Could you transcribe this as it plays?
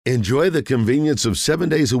Enjoy the convenience of 7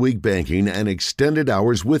 days a week banking and extended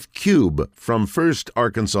hours with Cube from First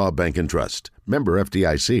Arkansas Bank and Trust. Member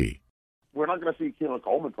FDIC. We're not going to see Keelan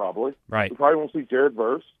Coleman probably. Right. We probably won't see Jared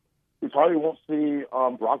Verse. We probably won't see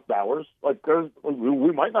Brock Bowers.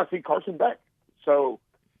 We might not see Carson Beck. So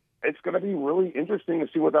it's going to be really interesting to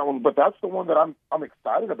see what that one. But that's the one that I'm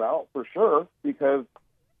excited about for sure, because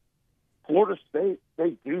Florida State,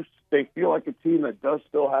 they feel like a team that does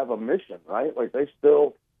still have a mission, right? Like they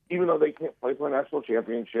still, even though they can't play for a national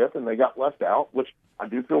championship and they got left out, which I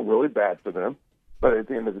do feel really bad for them. But at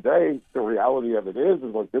the end of the day, the reality of it is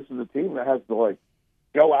like this is a team that has to like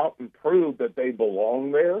go out and prove that they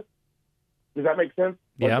belong there. Does that make sense?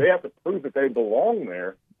 Yeah. Like, they have to prove that they belong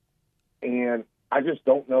there, and I just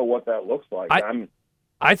don't know what that looks like.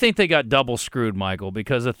 I think they got double screwed, Michael,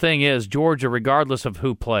 because the thing is, Georgia, regardless of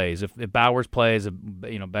who plays, if Bowers plays, if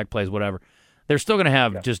Beck plays, whatever, they're still going to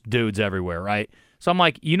have just dudes everywhere, right? So I'm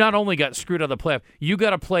like, you not only got screwed out of the playoff, you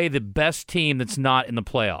got to play the best team that's not in the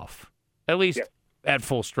playoff, at least at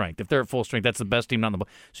full strength. If they're at full strength, that's the best team not in the playoff.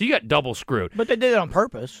 So you got double screwed. But they did it on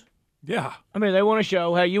purpose. Yeah. I mean, they want to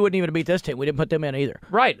show, hey, you wouldn't even beat this team. We didn't put them in either.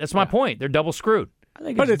 Right. That's my point. They're double screwed. I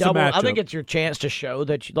think But it's it's a double. I matchup. think it's your chance to show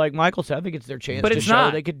that, like Michael said, I think it's their chance But to it's show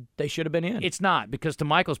not. they should have been in. It's not, because to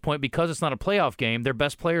Michael's point, because it's not a playoff game, their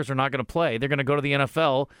best players are not going to play. They're going to go to the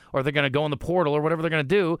NFL, or they're going to go in the portal, or whatever they're going to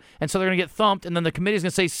do, and so they're going to get thumped, and then the committee's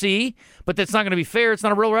going to say, see, but that's not going to be fair. It's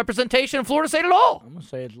not a real representation of Florida State at all. I'm going to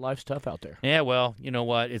say life's tough out there. Yeah, well, you know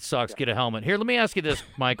what? It sucks. Get a helmet. Here, let me ask you this,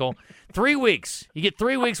 Michael. 3 weeks. You get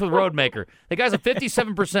 3 weeks with Roadmaker. The guy's a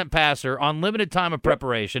 57% passer on limited time of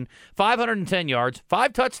preparation, 510 yards,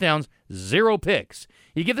 5 touchdowns, 0 picks.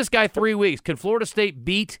 You give this guy 3 weeks. Can Florida State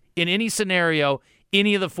beat, in any scenario,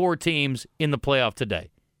 any of the 4 teams in the playoff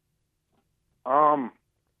today?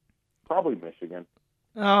 Probably Michigan.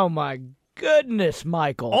 Oh, my goodness,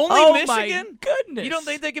 Michael. Only My Michigan? goodness. You don't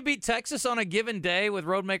think they could beat Texas on a given day with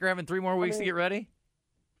Roadmaker having 3 more weeks to get ready?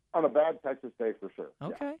 On a bad Texas day for sure.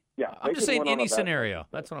 Okay. Yeah. I'm just saying any scenario.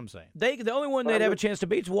 That's what I'm saying. The only one they'd have a chance to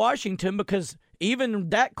beat is Washington, because even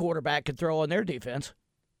that quarterback could throw on their defense.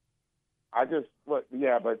 But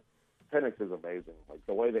Penix is amazing. Like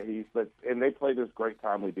the way that and they play this great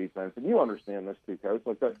timely defense, and you understand this too, Coach.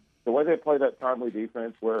 Like the way they play that timely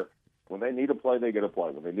defense, where when they need a play, they get a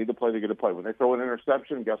play. When they need a play, they get a play. When they throw an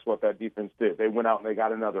interception, guess what that defense did? They went out and they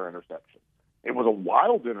got another interception. It was a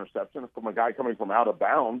wild interception from a guy coming from out of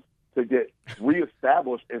bounds to get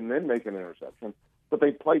reestablished and then make an interception. But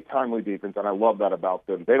they play timely defense, and I love that about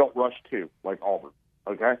them. They don't rush two like Auburn.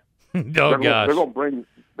 Okay. They're gonna bring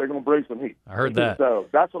some heat. I heard that. So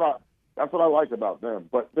that's what I like about them.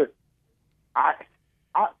 But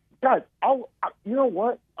guys, you know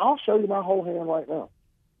what? I'll show you my whole hand right now.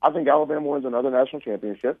 I think Alabama wins another national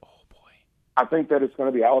championship. Oh boy. I think that it's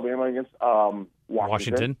going to be Alabama against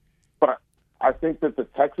Washington. But I think that the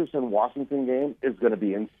Texas and Washington game is going to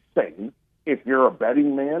be insane. If you're a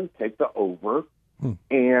betting man, take the over,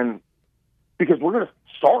 and because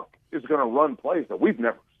Sark is going to run plays that we've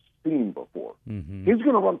never seen before. Mm-hmm. He's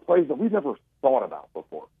going to run plays that we've never thought about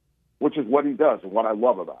before, which is what he does and what I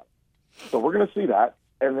love about it. So we're going to see that.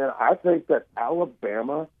 And then I think that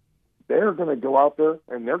Alabama, they're going to go out there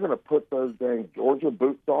and they're going to put those dang Georgia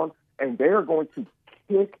boots on, and they are going to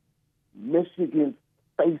kick Michigan's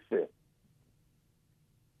face in.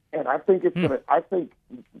 And I think it's going to. I think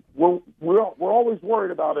we're always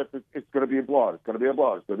worried about if it's going to be a blowout. It's going to be a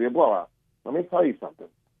blowout. It's going to be a blowout. Let me tell you something.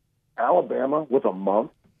 Alabama, with a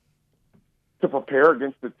month to prepare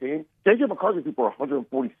against the team, J.J. McCarthy threw for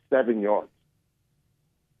 147 yards.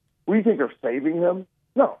 What do you think they're saving him?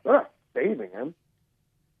 No, they're not saving him.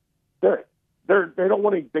 They don't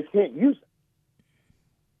want to. They can't use him,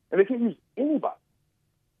 and they can't use anybody.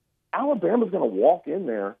 Alabama's going to walk in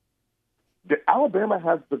there. Alabama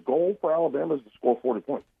has the goal for Alabama is to score 40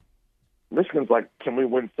 points. Michigan's like, can we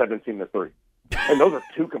win 17-3? And those are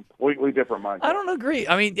two completely different mindsets. I don't agree.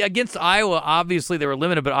 I mean, against Iowa, obviously they were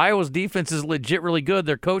limited, but Iowa's defense is legit really good.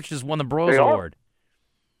 Their coach just won the Bros Award.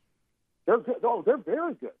 They're good. No, they're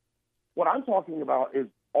very good. What I'm talking about is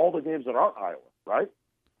all the games that aren't Iowa, right?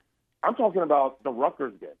 I'm talking about the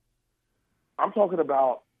Rutgers game. I'm talking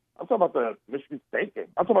about the Michigan State game.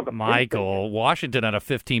 I'm talking about the Michael, Washington had a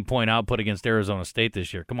 15-point output against Arizona State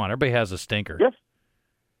this year. Come on, everybody has a stinker. Yes.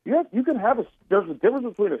 Yes, you can have there's a difference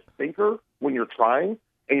between a stinker when you're trying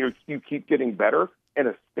and you keep getting better, and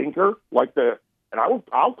a stinker like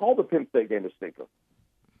I'll call the Penn State game a stinker.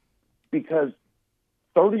 Because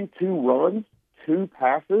 32 runs, 2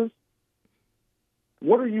 passes,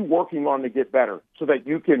 what are you working on to get better so that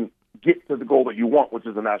you can get to the goal that you want, which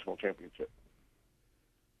is a national championship?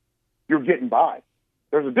 You're getting by.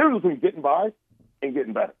 There's a difference between getting by and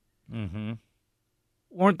getting better. Mm-hmm.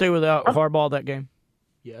 Weren't they without Harbaugh that game?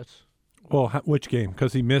 Yes. Well, which game?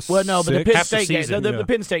 Because he missed. Well, no, but the six? Penn Half the State game. season, The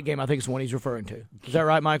Penn State game, I think, is the one he's referring to. Is that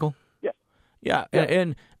right, Michael? Yeah. Yeah,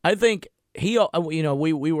 and I think he,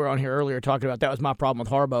 we were on here earlier talking about that was my problem with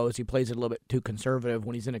Harbaugh is he plays it a little bit too conservative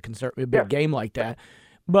when he's in a big game like that.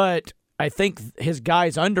 But I think his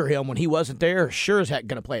guys under him when he wasn't there sure as heck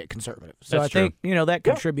going to play it conservative. So That's I think that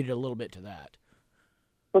contributed a little bit to that.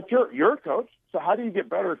 But you're a coach, so how do you get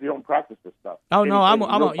better if you don't practice this stuff? Oh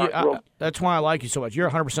no, that's why I like you so much. You're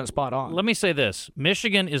 100% spot on. Let me say this: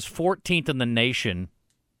 Michigan is 14th in the nation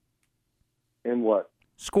In what?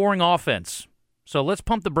 scoring offense. So let's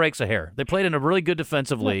pump the brakes a hair. They played in a really good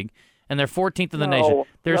defensive league, and they're 14th in the nation.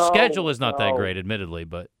 Their schedule is not that great, admittedly,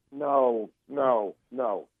 but No.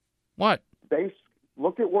 what? They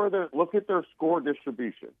look at their score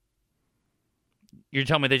distribution. You're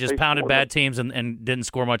telling me they just pounded bad teams and didn't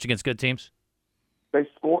score much against good teams? They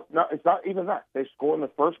score. No, it's not even that. They score in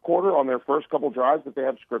the first quarter on their first couple drives that they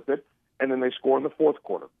have scripted, and then they score in the fourth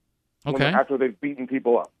quarter. Okay. After they've beaten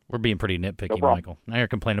people up. We're being pretty nitpicky, No problem. Michael. Now you're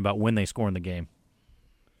complaining about when they score in the game.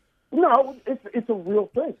 No, it's a real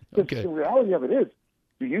thing. Okay. The reality of it is,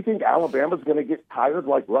 do you think Alabama's going to get tired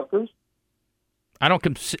like Rutgers? I don't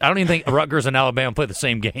even think Rutgers and Alabama play the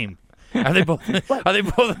same game. Are they both? Are they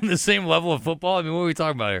both on the same level of football? I mean, what are we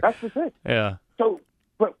talking about here? That's the thing. Yeah. So,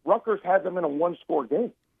 but Rutgers had them in a one-score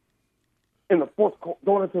game in the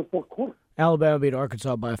going into the fourth quarter. Alabama beat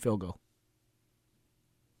Arkansas by a field goal.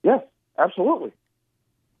 Yes, absolutely.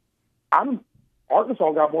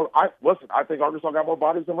 Arkansas got more. I think Arkansas got more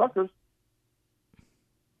bodies than Rutgers.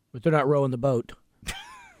 But they're not rowing the boat.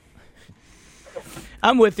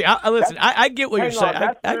 I'm with you. I get what you're saying.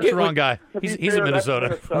 I That's get the wrong guy. He's in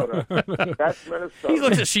Minnesota. That's Minnesota. He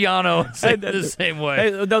looks at Schiano and said the same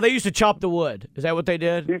way. No, they used to chop the wood. Is that what they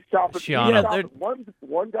did? He's chopping. Schiano.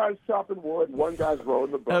 One guy's chopping wood. One guy's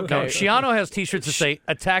rowing the boat. No, Schiano has T-shirts that say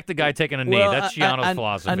 "Attack the guy taking a knee." That's Schiano's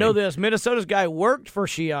philosophy. I know this. Minnesota's guy worked for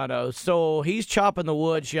Schiano, so he's chopping the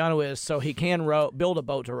wood. Schiano is, so he can build a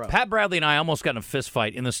boat to row. Pat Bradley and I almost got in a fist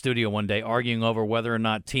fight in the studio one day, arguing over whether or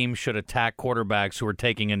not teams should attack quarterbacks who are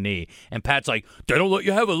taking a knee. And Pat's like, "They don't let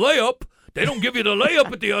you have a layup. They don't give you the layup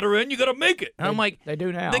at the other end. You got to make it." And I'm like, they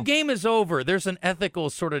do now. The game is over. There's an ethical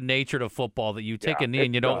sort of nature to football that you take a knee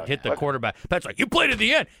and you don't hit the quarterback. Pat's like, "You played at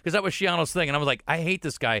the end," because that was Schiano's thing. And I was like, I hate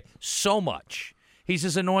this guy so much. He's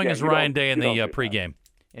as annoying as Ryan Day in the pregame.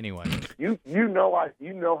 Anyway, you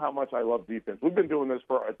know how much I love defense. We've been doing this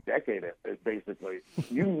for a decade, basically.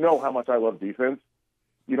 You know how much I love defense.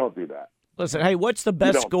 You don't do that. Listen, hey, what's the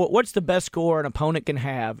best score? What's the best score an opponent can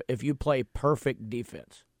have if you play perfect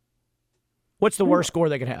defense? What's the worst score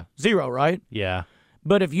they can have? 0, right? yeah.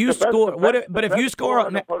 But if you score, if you score,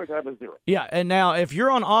 an opponent can have a 0. Yeah, and now if you're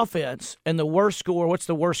on offense and the worst score, what's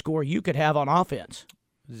the worst score you could have on offense?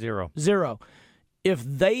 0. 0. If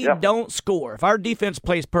they don't score, if our defense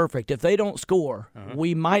plays perfect, if they don't score,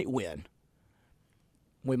 we might win.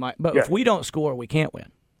 We might, but if we don't score, we can't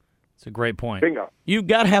win. It's a great point. Bingo. You've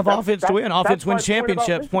got to have offense to win. Offense wins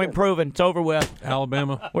championships. Point proven. It's over with.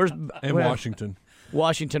 Alabama and Washington.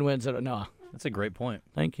 Washington wins it. No, that's a great point.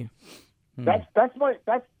 Thank you. That's why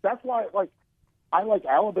I like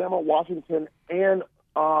Alabama, Washington, and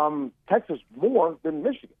Texas more than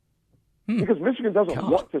Michigan because Michigan doesn't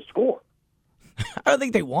want to score. I don't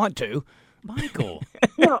think they want to. Michael.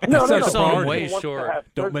 No. Way short.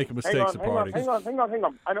 Don't make a mistake, Sapardi. Hang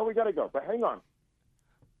on. I know we got to go, but hang on.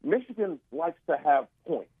 Michigan likes to have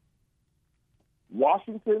points.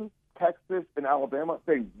 Washington, Texas, and Alabama,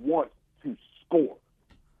 they want to score.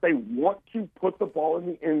 They want to put the ball in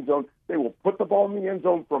the end zone. They will put the ball in the end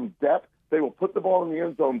zone from depth. They will put the ball in the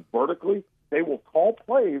end zone vertically. They will call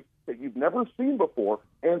plays that you've never seen before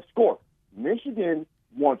and score. Michigan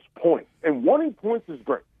wants points, and wanting points is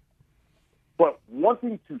great. But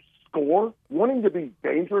wanting to score, wanting to be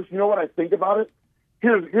dangerous, you know what I think about it?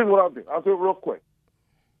 Here's what I'll do. I'll do it real quick.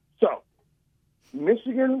 So,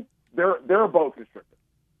 Michigan, they're both restricted.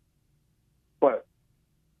 But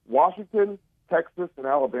Washington, Texas, and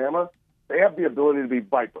Alabama, they have the ability to be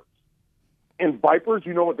vipers. And vipers,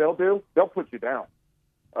 you know what they'll do? They'll put you down.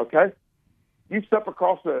 Okay? You step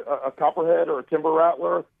across a copperhead or a timber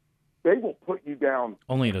rattler, they will put you down.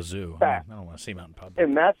 Only at a zoo. I don't want to see them out in public.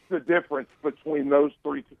 And that's the difference between those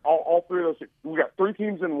three. All three of those. We got 3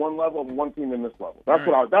 teams in one level and 1 team in this level. That's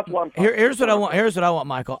what I'm. Here's what I want. Here's what I want,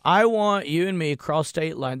 Michael. I want you and me cross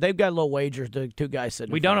state line. They've got little wagers. The 2 guys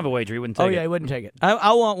sitting. We don't have a wager. He wouldn't take it. Oh yeah, he wouldn't take it.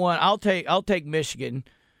 I want one. I'll take Michigan.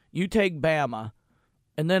 You take Bama,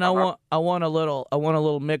 and then I want a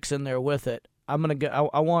little mix in there with it. I'm gonna go.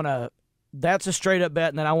 I want That's a straight-up bet,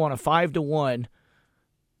 and then I want a 5-1,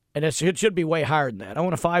 and it should be way higher than that. I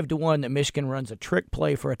want a 5-1 that Michigan runs a trick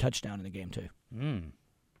play for a touchdown in the game, too.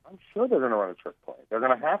 I'm sure they're going to run a trick play. They're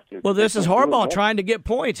going to have to. Well, this is Harbaugh trying to get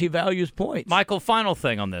points. He values points. Michael, final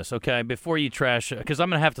thing on this, okay, before you trash, because I'm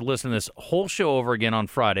going to have to listen to this whole show over again on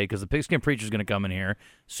Friday because the Pigskin Preacher's going to come in here,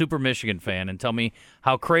 super Michigan fan, and tell me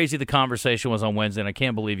how crazy the conversation was on Wednesday, and I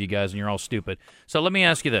can't believe you guys, and you're all stupid. So let me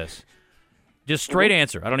ask you this. Just straight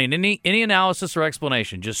answer. I don't need any analysis or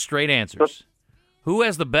explanation. Just straight answers. Who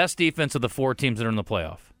has the best defense of the 4 teams that are in the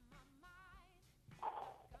playoff?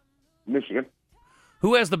 Michigan.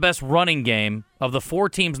 Who has the best running game of the 4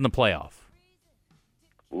 teams in the playoff?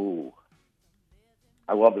 Ooh.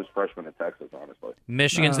 I love this freshman in Texas, honestly.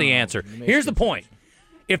 Michigan's the answer. Here's the point.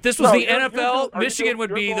 If this was the NFL, Michigan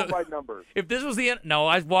would be the. If this was the no,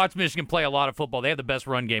 I've watched Michigan play a lot of football. They have the best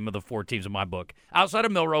run game of the 4 teams in my book, outside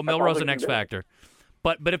of Milroe. Milroe's an X factor.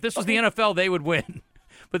 But if this was the NFL, they would win.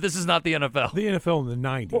 But this is not the NFL. The NFL in the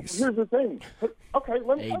 90s. Well, here's the thing. Okay,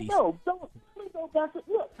 let me go back.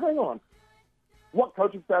 Look, hang on. What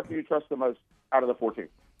coaching staff do you trust the most out of the 4 teams?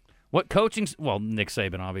 What coaching? Well, Nick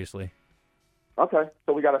Saban, obviously. Okay,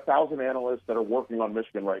 so we got 1,000 analysts that are working on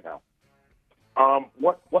Michigan right now.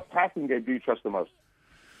 What passing game do you trust the most?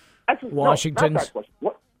 Actually, Washington's. No, not that question.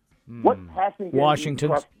 What passing game do you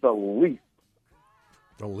trust the least?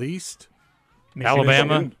 The least? Michigan.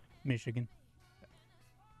 Alabama? Michigan.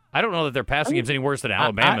 I don't know that their passing game's any worse than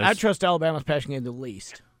Alabama's. I trust Alabama's passing game the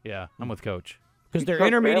least. Yeah, I'm with Coach. Because they're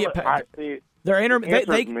intermediate.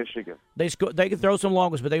 Michigan. They can throw some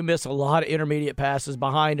long ones, but they miss a lot of intermediate passes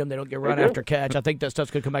behind them. They don't get run after catch. I think that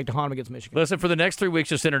stuff's going to come back to haunt them against Michigan. Listen, for the next 3 weeks,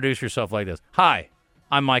 just introduce yourself like this. Hi,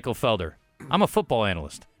 I'm Michael Felder. I'm a football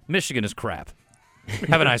analyst. Michigan is crap.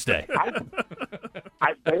 Have a nice day.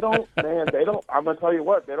 They don't. I'm going to tell you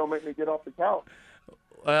what. They don't make me get off the couch.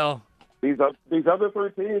 Well, these other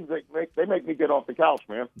 3 teams, they make me get off the couch,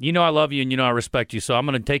 man. You know I love you and you know I respect you, so I'm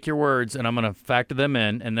going to take your words and I'm going to factor them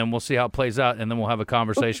in, and then we'll see how it plays out, and then we'll have a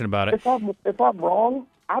conversation about it. If I'm wrong,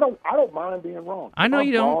 I don't mind being wrong. I know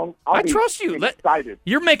you don't. Wrong, I trust you. Excited.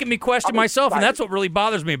 You're making me question myself, and that's what really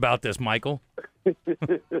bothers me about this, Michael.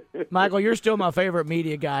 Michael, you're still my favorite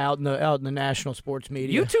media guy out in the national sports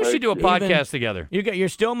media. You two should do a podcast together. You're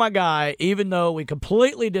still my guy, even though we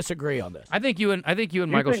completely disagree on this. I think you and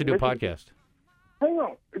Michael should do a podcast. Hang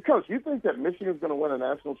on, Coach. You think that Michigan's going to win a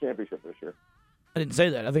national championship this year? I didn't say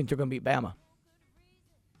that. I think they're going to beat Bama.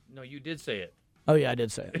 No, you did say it. Oh yeah, I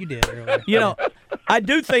did say it. You did earlier. You know, I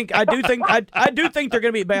do think they're going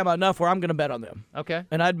to beat Bama enough where I'm going to bet on them. Okay.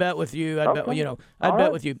 And I'd bet with you. I'd bet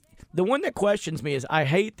with you. The one that questions me is I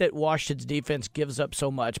hate that Washington's defense gives up so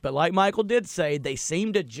much, but like Michael did say, they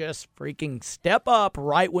seem to just freaking step up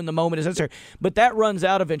right when the moment is necessary. But that runs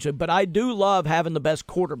out eventually. But I do love having the best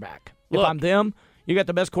quarterback. If I'm them, you got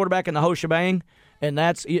the best quarterback in the whole shebang, and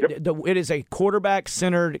it is a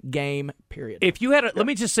quarterback-centered game, period. If you had let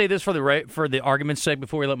me just say this for the argument's sake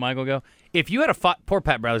before we let Michael go. If you had poor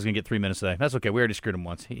Pat Bradley's going to get 3 minutes today. That's okay. We already screwed him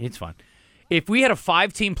once. It's fine. If we had a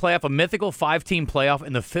 5-team playoff, a mythical 5-team playoff,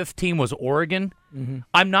 and the 5th team was Oregon,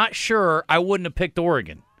 I'm not sure I wouldn't have picked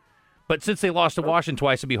Oregon. But since they lost to Washington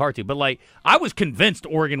twice, it'd be hard to. But I was convinced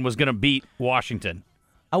Oregon was going to beat Washington.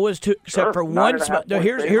 I was too, except for one spot. No,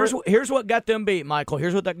 here's what got them beat, Michael.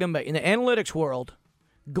 Here's what got them beat. In the analytics world,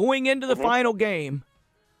 going into the final game,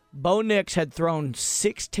 Bo Nix had thrown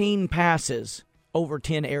 16 passes over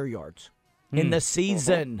 10 air yards in the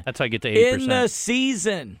season. That's how you get to 80%. In the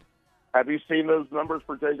season. Have you seen those numbers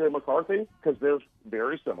for J.J. McCarthy? Because they're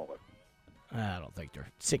very similar. I don't think they're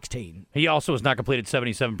 16. He also has not completed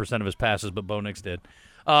 77% of his passes, but Bo Nix did.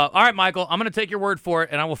 All right, Michael, I'm going to take your word for it,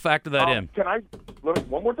 and I will factor that in. Can I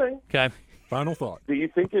one more thing? Okay. Final thought. Do you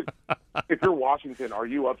think if you're Washington, are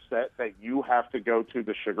you upset that you have to go to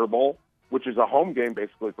the Sugar Bowl, which is a home game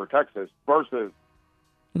basically for Texas, versus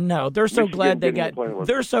No, they're so Michigan glad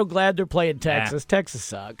they're so glad they're playing Texas. Texas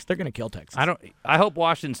sucks. They're going to kill Texas. I hope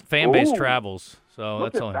Washington's fan base travels. So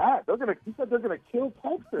look that's at all. That. You said they're going to kill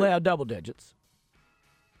Texas. Well, double digits.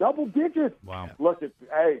 Double digits. Wow. Look,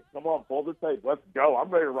 hey, come on, pull the tape. Let's go. I'm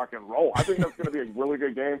ready to rock and roll. I think that's going to be a really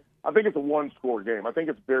good game. I think it's a one-score game. I think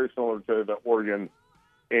it's very similar to the Oregon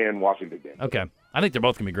and Washington game. Okay. I think they're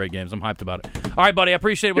both going to be great games. I'm hyped about it. All right, buddy. I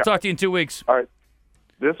appreciate it. We'll talk to you in 2 weeks. All right.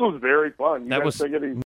 This was very fun. That was take it easy.